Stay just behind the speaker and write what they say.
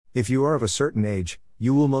If you are of a certain age,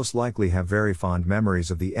 you will most likely have very fond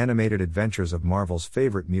memories of the animated adventures of Marvel's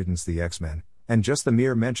favorite mutants, the X-Men, and just the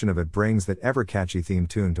mere mention of it brings that ever-catchy theme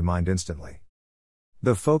tune to mind instantly.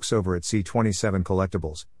 The folks over at C27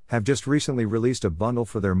 Collectibles have just recently released a bundle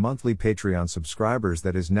for their monthly Patreon subscribers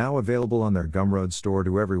that is now available on their Gumroad store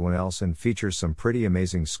to everyone else and features some pretty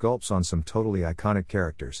amazing sculpts on some totally iconic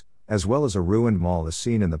characters, as well as a ruined mall as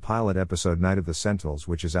seen in the pilot episode Night of the Sentinels,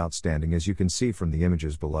 which is outstanding as you can see from the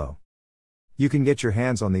images below. You can get your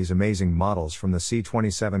hands on these amazing models from the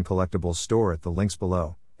C27 Collectibles store at the links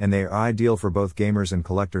below, and they are ideal for both gamers and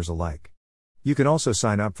collectors alike. You can also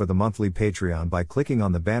sign up for the monthly Patreon by clicking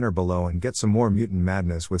on the banner below and get some more mutant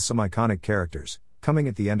madness with some iconic characters, coming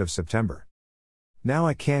at the end of September. Now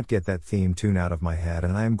I can't get that theme tune out of my head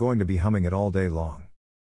and I am going to be humming it all day long.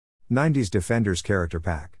 90s Defenders Character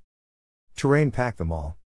Pack. Terrain Pack them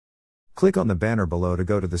all. Click on the banner below to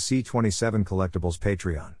go to the C27 Collectibles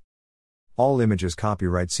Patreon. All images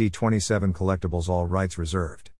copyright C27 Collectibles, all rights reserved.